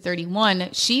episode 231,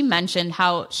 she mentioned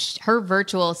how her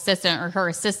virtual assistant or her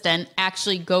assistant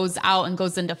actually goes out and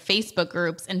goes into Facebook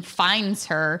groups and finds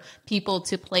her people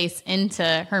to place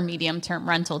into her medium-term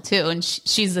rental too. And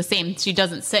she's the same. She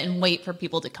doesn't sit and wait for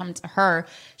people to come to her.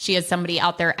 She has somebody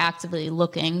out there actively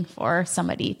looking for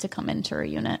somebody to come into her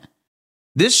unit.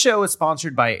 This show is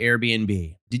sponsored by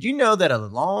Airbnb. Did you know that a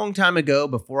long time ago,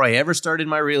 before I ever started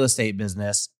my real estate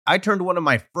business, I turned one of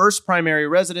my first primary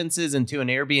residences into an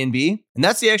Airbnb? And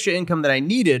that's the extra income that I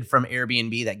needed from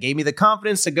Airbnb that gave me the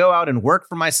confidence to go out and work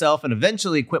for myself and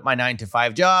eventually quit my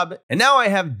 9-to-5 job. And now I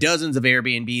have dozens of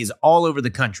Airbnbs all over the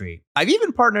country. I've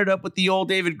even partnered up with the old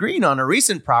David Green on a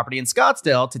recent property in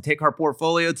Scottsdale to take our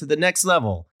portfolio to the next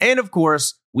level. And of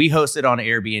course, we host it on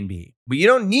Airbnb. But you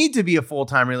don't need to be a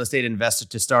full-time real estate investor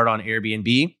to start on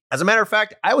Airbnb. As a matter of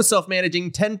fact, I was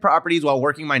self-managing 10 properties while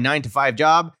working my 9-to-5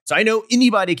 job, so I know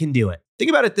anybody can do it. Think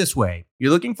about it this way.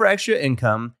 You're looking for extra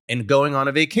income and going on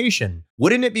a vacation.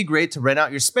 Wouldn't it be great to rent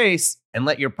out your space and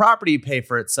let your property pay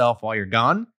for itself while you're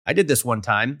gone? I did this one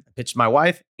time. I pitched my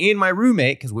wife and my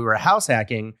roommate, because we were house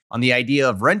hacking, on the idea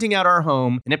of renting out our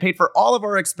home, and it paid for all of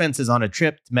our expenses on a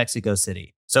trip to Mexico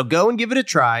City. So go and give it a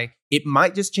try. It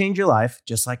might just change your life,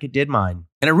 just like it did mine.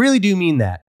 And I really do mean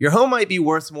that. Your home might be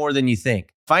worth more than you think.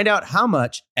 Find out how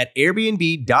much at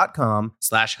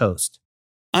airbnb.com/host.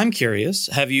 I'm curious,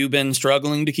 have you been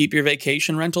struggling to keep your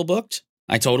vacation rental booked?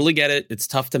 I totally get it. It's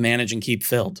tough to manage and keep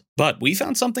filled. But we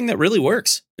found something that really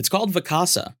works. It's called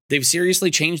Vacasa. They've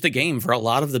seriously changed the game for a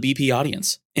lot of the BP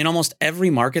audience. In almost every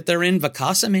market they're in,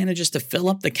 Vacasa manages to fill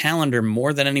up the calendar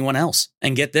more than anyone else.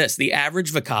 And get this, the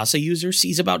average Vacasa user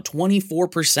sees about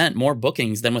 24% more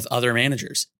bookings than with other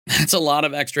managers. That's a lot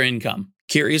of extra income.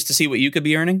 Curious to see what you could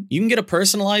be earning? You can get a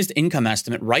personalized income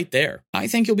estimate right there. I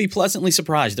think you'll be pleasantly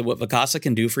surprised at what Vacasa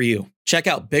can do for you. Check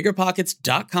out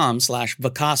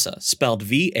biggerpockets.com/Vacasa, spelled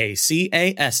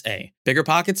Vacasa.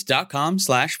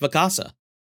 biggerpockets.com/Vacasa.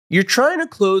 You're trying to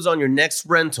close on your next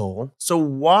rental, so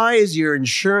why is your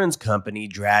insurance company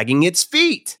dragging its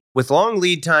feet? With long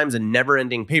lead times and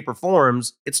never-ending paper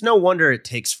forms, it's no wonder it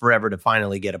takes forever to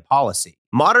finally get a policy.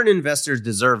 Modern investors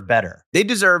deserve better. They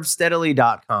deserve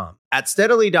Steadily.com. At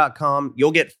Steadily.com,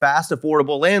 you'll get fast,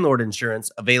 affordable landlord insurance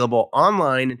available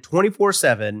online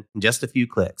 24/7 in just a few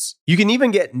clicks. You can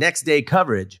even get next-day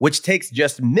coverage, which takes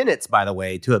just minutes, by the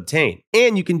way, to obtain.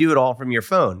 And you can do it all from your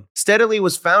phone. Steadily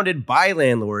was founded by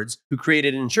landlords who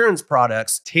created insurance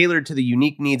products tailored to the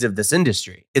unique needs of this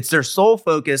industry. It's their sole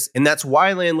focus, and that's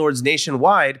why landlords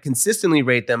nationwide consistently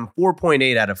rate them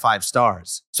 4.8 out of 5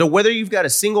 stars. So whether you've got a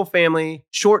single-family,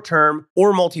 short-term,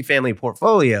 or multifamily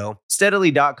portfolio,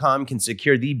 Steadily.com can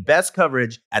secure the best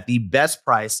coverage at the best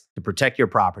price to protect your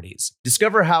properties.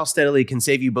 Discover how Steadily can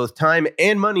save you both time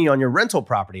and money on your rental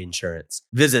property insurance.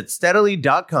 Visit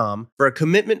Steadily.com for a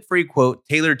commitment-free quote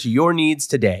tailored to your needs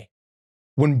today.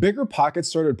 When Bigger Pockets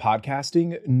started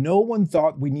podcasting, no one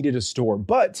thought we needed a store,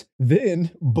 but then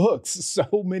books,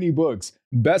 so many books,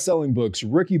 best-selling books,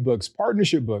 rookie books,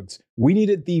 partnership books. We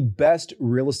needed the best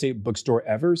real estate bookstore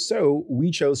ever, so we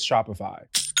chose Shopify.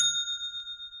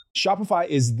 Shopify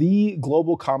is the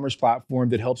global commerce platform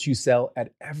that helps you sell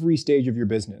at every stage of your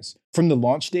business. From the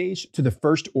launch stage to the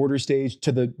first order stage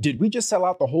to the did we just sell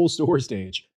out the whole store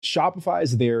stage? Shopify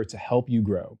is there to help you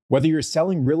grow. Whether you're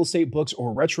selling real estate books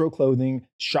or retro clothing,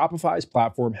 Shopify's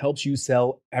platform helps you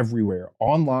sell everywhere,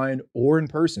 online or in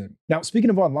person. Now, speaking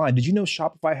of online, did you know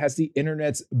Shopify has the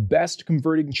internet's best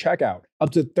converting checkout, up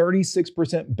to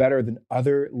 36% better than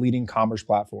other leading commerce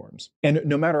platforms? And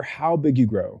no matter how big you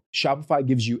grow, Shopify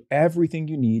gives you everything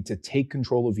you need to take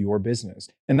control of your business.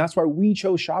 And that's why we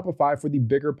chose Shopify for the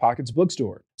Bigger Pockets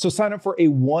bookstore. So sign up for a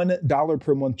 $1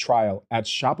 per month trial at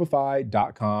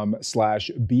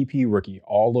shopify.com/BPRookie,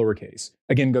 all lowercase.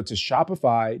 Again, go to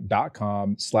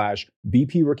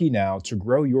shopify.com/BPRookie now to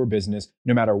grow your business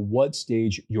no matter what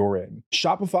stage you're in.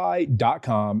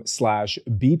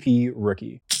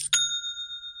 Shopify.com/BPRookie.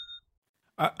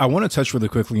 I want to touch really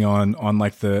quickly on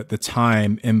like the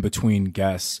time in between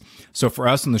guests. So for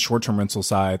us on the short-term rental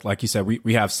side, like you said,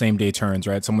 we have same day turns,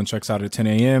 right? Someone checks out at 10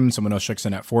 a.m., someone else checks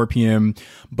in at 4 p.m.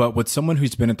 But with someone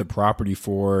who's been at the property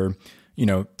for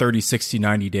 30, 60,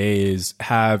 90 days,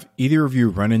 have either of you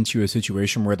run into a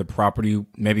situation where the property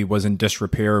maybe was in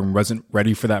disrepair and wasn't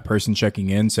ready for that person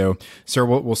checking in? So, sir,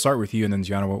 we'll start with you, and then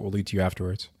Gianna, we'll lead to you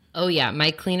afterwards. Oh yeah,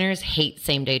 my cleaners hate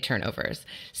same-day turnovers.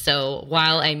 So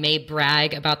while I may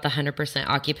brag about the 100%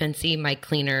 occupancy, my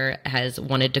cleaner has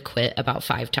wanted to quit about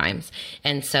 5 times.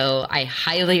 And so I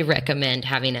highly recommend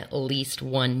having at least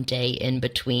one day in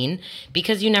between,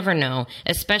 because you never know.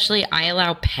 Especially I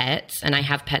allow pets, and I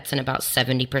have pets in about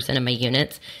 70% of my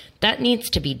units. That needs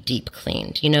to be deep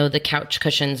cleaned. The couch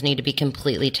cushions need to be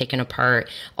completely taken apart.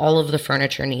 All of the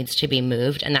furniture needs to be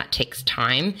moved, and that takes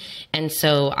time. And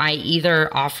so I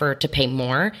either offer to pay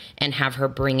more and have her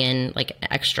bring in like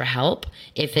extra help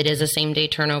if it is a same day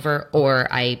turnover, or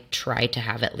I try to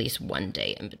have at least one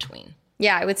day in between.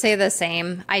 Yeah, I would say the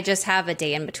same. I just have a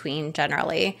day in between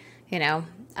generally,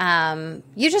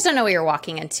 you just don't know what you're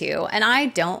walking into. And I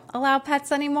don't allow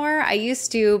pets anymore. I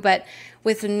used to, but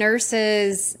with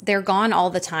nurses, they're gone all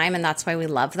the time, and that's why we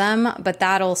love them. But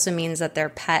that also means that their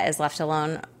pet is left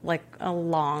alone like a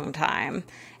long time.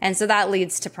 And so that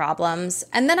leads to problems.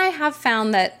 And then I have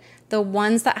found that the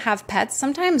ones that have pets,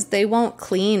 sometimes they won't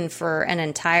clean for an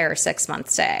entire 6-month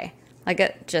stay. Like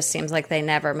it just seems like they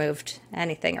never moved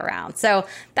anything around. So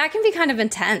that can be kind of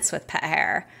intense with pet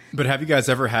hair. But have you guys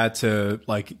ever had to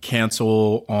like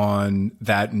cancel on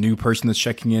that new person that's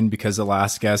checking in because the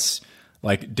last guest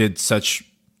like did such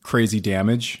crazy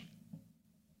damage?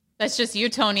 That's just you,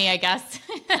 Tony, I guess.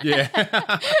 Yeah.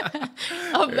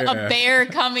 a bear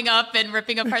coming up and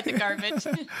ripping apart the garbage.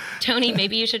 Tony,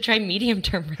 maybe you should try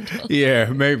medium-term rental.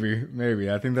 Yeah, maybe.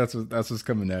 I think that's what's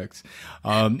coming next.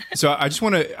 So I just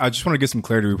want to get some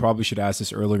clarity. We probably should ask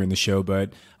this earlier in the show,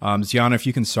 but Gianna, if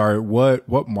you can start,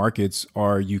 what markets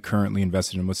are you currently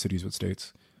invested in? What cities? What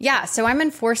states? Yeah, so I'm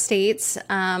in 4 states.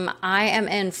 I am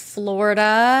in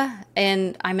Florida,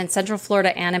 and I'm in Central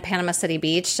Florida and in Panama City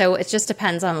Beach. So it just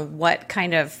depends on what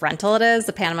kind of rental it is.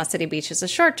 The Panama City Beach is a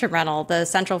short-term rental. The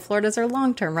Central Floridas are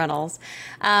long-term rentals.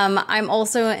 I'm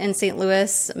also in St.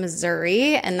 Louis,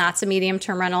 Missouri, and that's a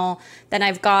medium-term rental. Then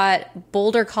I've got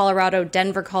Boulder, Colorado,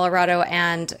 Denver, Colorado,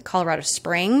 and Colorado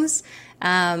Springs.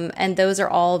 And those are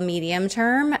all medium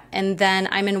term. And then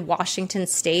I'm in Washington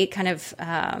State, kind of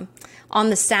on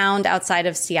the Sound outside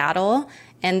of Seattle,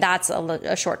 and that's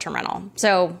a short-term rental.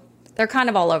 So they're kind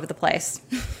of all over the place.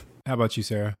 How about you,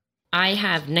 Sarah? I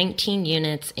have 19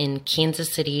 units in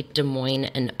Kansas City, Des Moines,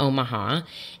 and Omaha,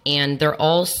 and they're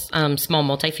all small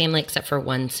multifamily except for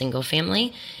one single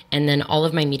family. And then all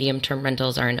of my medium-term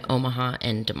rentals are in Omaha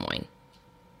and Des Moines.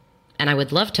 And I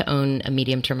would love to own a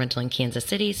medium-term rental in Kansas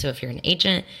City, so if you're an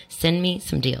agent, send me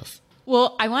some deals.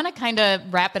 Well, I want to kind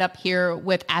of wrap it up here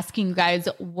with asking you guys,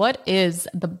 what is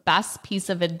the best piece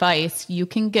of advice you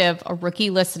can give a rookie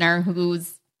listener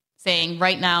who's saying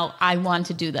right now, I want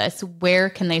to do this? Where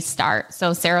can they start?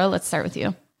 So Sarah, let's start with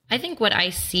you. I think what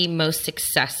I see most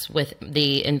success with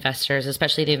the investors,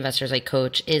 especially the investors I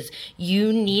coach, is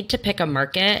you need to pick a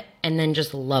market and then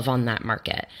just love on that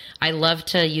market. I love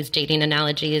to use dating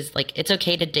analogies. Like, it's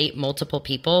okay to date multiple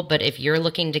people, but if you're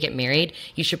looking to get married,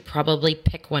 you should probably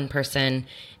pick one person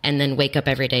and then wake up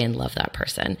every day and love that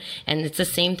person. And it's the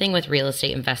same thing with real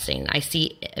estate investing. I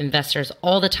see investors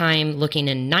all the time looking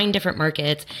in 9 different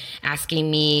markets, asking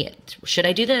me, should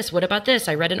I do this? What about this?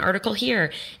 I read an article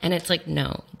here. And it's like,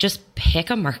 no, just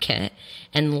pick a market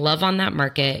and love on that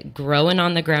market, grow an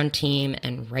on the ground team,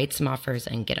 and write some offers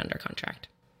and get under contract.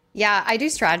 Yeah, I do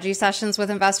strategy sessions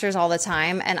with investors all the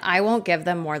time, and I won't give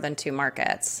them more than 2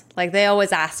 markets. Like, they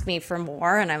always ask me for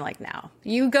more, and I'm like, no,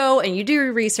 you go and you do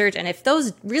your research, and if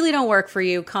those really don't work for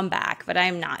you, come back, but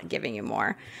I'm not giving you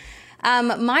more.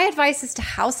 My advice is to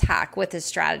house hack with this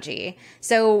strategy.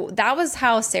 So that was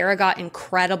how Sarah got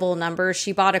incredible numbers.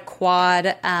 She bought a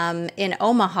quad in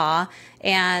Omaha,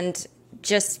 and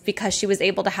just because she was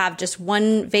able to have just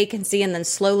one vacancy and then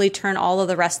slowly turn all of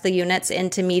the rest of the units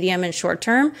into medium and short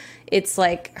term, it's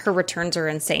like her returns are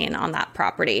insane on that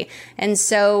property. And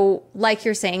so, like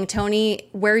you're saying, Tony,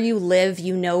 where you live,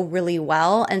 you know really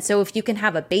well. And so if you can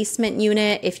have a basement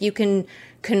unit, if you can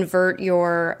convert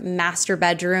your master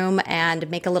bedroom and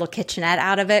make a little kitchenette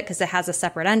out of it because it has a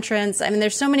separate entrance. I mean,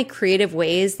 there's so many creative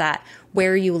ways that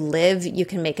where you live, you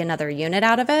can make another unit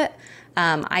out of it.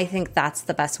 I think that's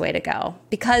the best way to go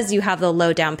because you have the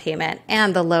low down payment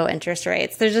and the low interest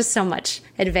rates. There's just so much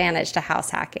advantage to house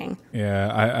hacking.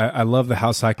 Yeah, I love the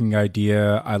house hacking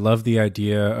idea. I love the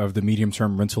idea of the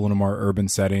medium-term rental in a more urban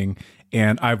setting.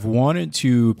 And I've wanted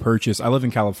to purchase, I live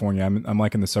in California. I'm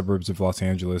like in the suburbs of Los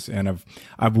Angeles, and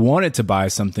I've wanted to buy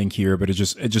something here, but it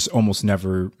just almost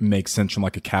never makes sense from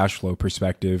like a cash flow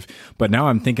perspective. But now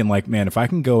I'm thinking like, man, if I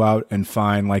can go out and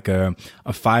find like a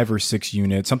 5 or 6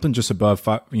 unit, something just above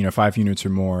 5 units or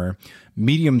more,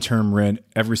 medium term rent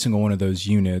every single one of those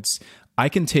units, I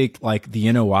can take like the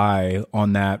NOI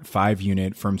on that 5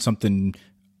 unit from something,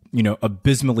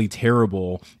 abysmally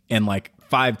terrible and like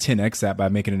 5-10x that by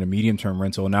making it a medium-term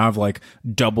rental. Now I've like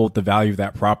doubled the value of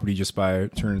that property just by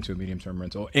turning it into a medium-term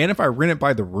rental. And if I rent it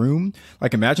by the room,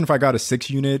 like imagine if I got a 6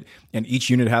 unit and each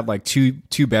unit had like two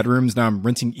bedrooms. Now I'm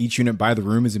renting each unit by the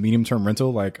room as a medium-term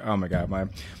rental. Like, oh my God, my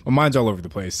mind's all over the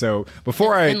place. So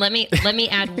and let me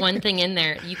add one thing in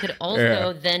there. You could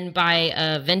also then buy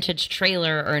a vintage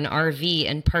trailer or an RV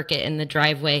and park it in the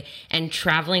driveway, and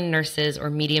traveling nurses or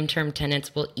medium-term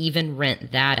tenants will even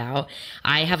rent that out.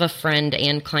 I have a friend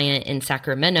and client in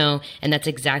Sacramento, and that's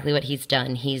exactly what he's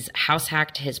done. He's house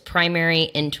hacked his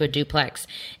primary into a duplex,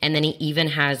 and then he even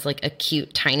has like a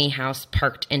cute tiny house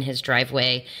parked in his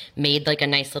driveway, made like a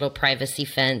nice little privacy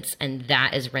fence, and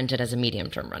that is rented as a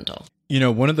medium-term rental.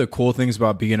 One of the cool things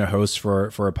about being a host for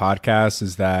a podcast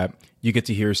is that you get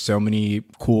to hear so many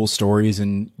cool stories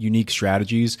and unique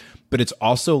strategies, but it's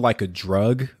also like a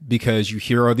drug because you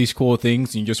hear all these cool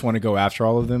things and you just want to go after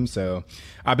all of them. So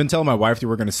I've been telling my wife that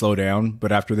we're going to slow down,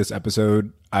 but after this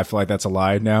episode, I feel like that's a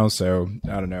lie now. So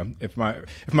I don't know. If my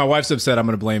wife's upset, I'm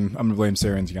going to blame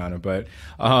Sarah and Tiana. But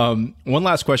one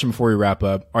last question before we wrap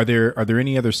up: Are there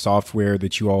any other software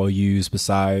that you all use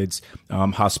besides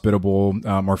Hospitable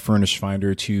or Furnish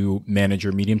Finder to manage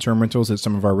your medium term rentals that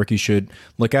some of our rookies should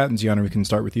look at? And Tiana, we can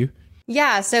start with you.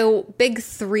 Yeah, so big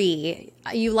 3.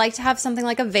 You like to have something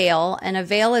like Avail, and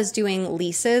Avail is doing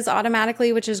leases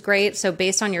automatically, which is great. So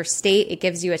based on your state, it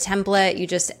gives you a template. You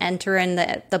just enter in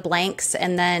the blanks,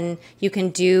 and then you can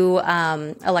do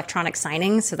electronic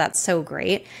signings. So that's so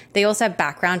great. They also have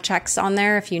background checks on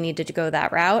there if you needed to go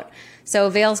that route. So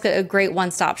Avail's got a great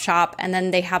one-stop shop, and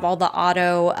then they have all the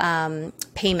auto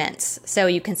payments. So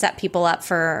you can set people up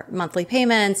for monthly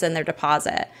payments and their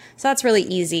deposit. So that's really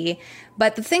easy.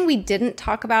 But the thing we didn't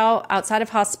talk about outside of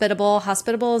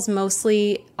Hospitable is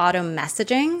mostly auto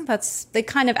messaging. They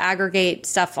kind of aggregate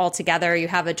stuff all together. You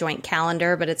have a joint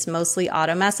calendar, but it's mostly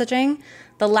auto messaging.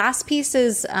 The last piece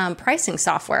is pricing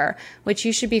software, which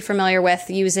you should be familiar with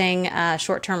using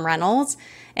short-term rentals.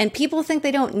 And people think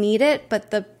they don't need it,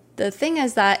 but the thing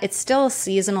is that it's still a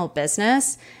seasonal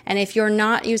business. And if you're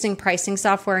not using pricing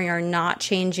software and you're not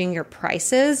changing your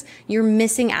prices, you're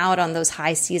missing out on those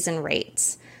high season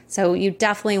rates. So you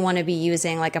definitely want to be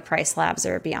using like a Price Labs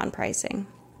or a Beyond Pricing,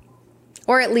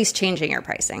 or at least changing your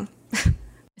pricing.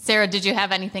 Sarah, did you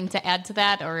have anything to add to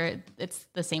that, or it's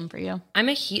the same for you? I'm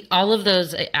all of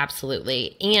those,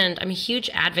 absolutely. And I'm a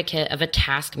huge advocate of a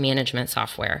task management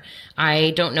software.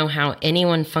 I don't know how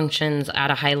anyone functions at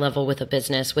a high level with a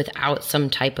business without some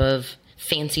type of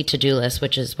fancy to-do list,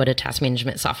 which is what a task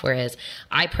management software is.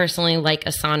 I personally like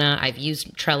Asana. I've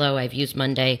used Trello. I've used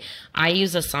Monday. I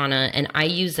use Asana, and I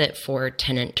use it for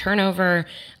tenant turnover.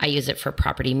 I use it for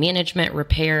property management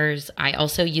repairs. I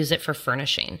also use it for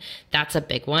furnishing. That's a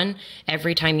big one.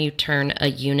 Every time you turn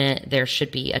a unit, there should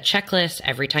be a checklist.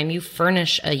 Every time you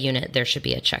furnish a unit, there should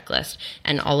be a checklist.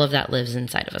 And all of that lives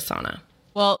inside of Asana.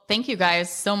 Well, thank you guys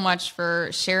so much for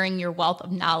sharing your wealth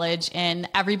of knowledge. And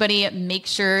everybody, make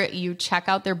sure you check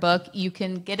out their book. You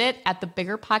can get it at the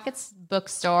Bigger Pockets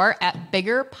bookstore at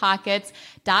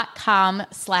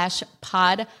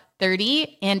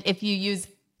biggerpockets.com/pod30. And if you use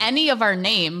any of our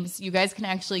names, you guys can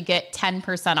actually get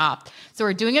 10% off. So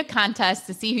we're doing a contest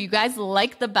to see who you guys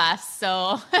like the best.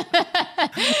 So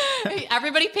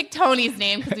everybody pick Tony's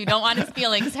name because we don't want his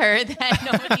feelings hurt that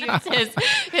nobody uses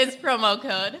his promo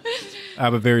code. I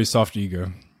have a very soft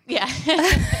ego. Yeah.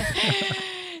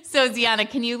 So Ziana,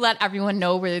 can you let everyone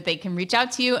know where they can reach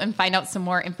out to you and find out some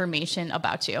more information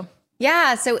about you?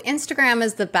 Yeah, so Instagram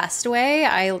is the best way.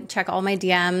 I check all my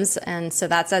DMs, and so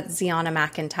that's at Ziana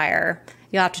McIntyre.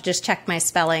 You'll have to just check my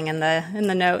spelling in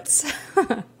the notes.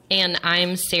 And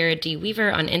I'm Sarah D. Weaver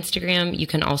on Instagram. You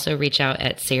can also reach out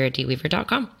at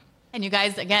sarahdweaver.com. And you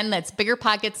guys, again, that's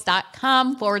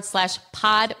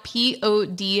biggerpockets.com/pod,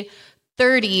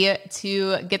 POD30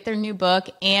 to get their new book.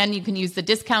 And you can use the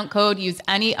discount code, use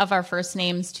any of our first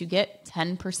names to get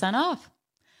 10% off.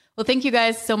 Well, thank you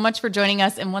guys so much for joining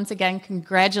us. And once again,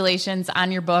 congratulations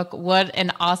on your book. What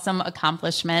an awesome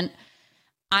accomplishment.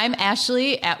 I'm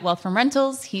Ashley at Wealth from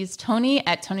Rentals. He's Tony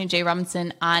at Tony J.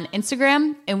 Robinson on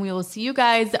Instagram. And we will see you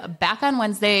guys back on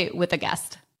Wednesday with a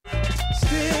guest.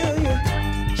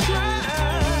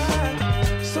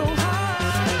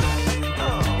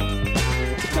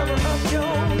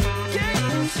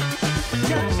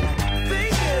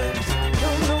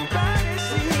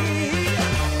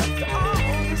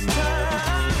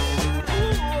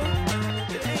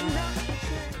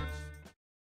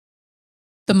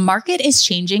 The market is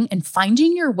changing and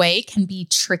finding your way can be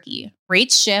tricky.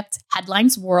 Rates shift,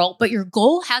 headlines whirl, but your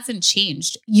goal hasn't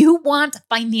changed. You want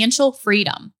financial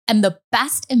freedom. And the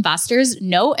best investors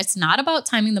know it's not about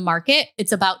timing the market,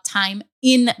 it's about time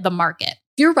in the market.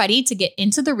 If you're ready to get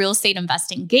into the real estate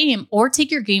investing game or take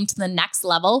your game to the next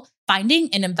level, finding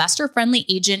an investor-friendly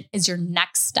agent is your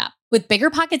next step. With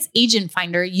BiggerPockets Agent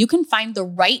Finder, you can find the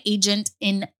right agent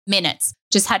in minutes.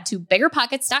 Just head to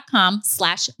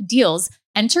biggerpockets.com/deals.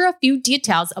 Enter a few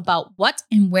details about what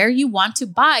and where you want to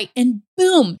buy, and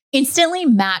boom, instantly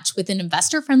match with an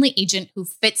investor-friendly agent who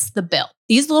fits the bill.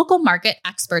 These local market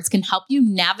experts can help you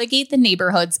navigate the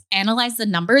neighborhoods, analyze the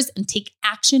numbers, and take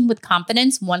action with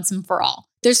confidence once and for all.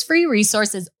 There's free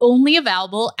resources only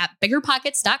available at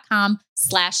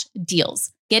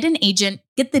biggerpockets.com/deals. Get an agent,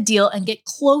 get the deal, and get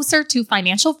closer to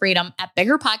financial freedom at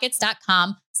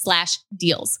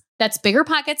biggerpockets.com/deals. That's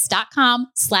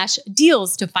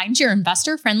biggerpockets.com/deals to find your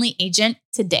investor-friendly agent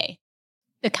today.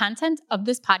 The content of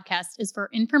this podcast is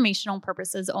for informational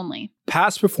purposes only.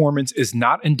 Past performance is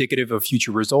not indicative of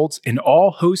future results, and all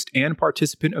host and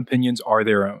participant opinions are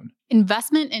their own.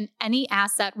 Investment in any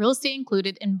asset, real estate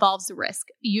included, involves risk.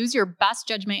 Use your best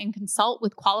judgment and consult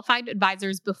with qualified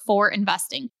advisors before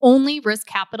investing. Only risk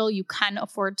capital you can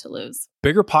afford to lose.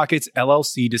 BiggerPockets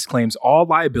LLC disclaims all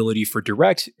liability for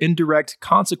direct, indirect,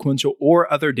 consequential,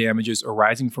 or other damages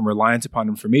arising from reliance upon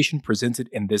information presented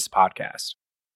in this podcast.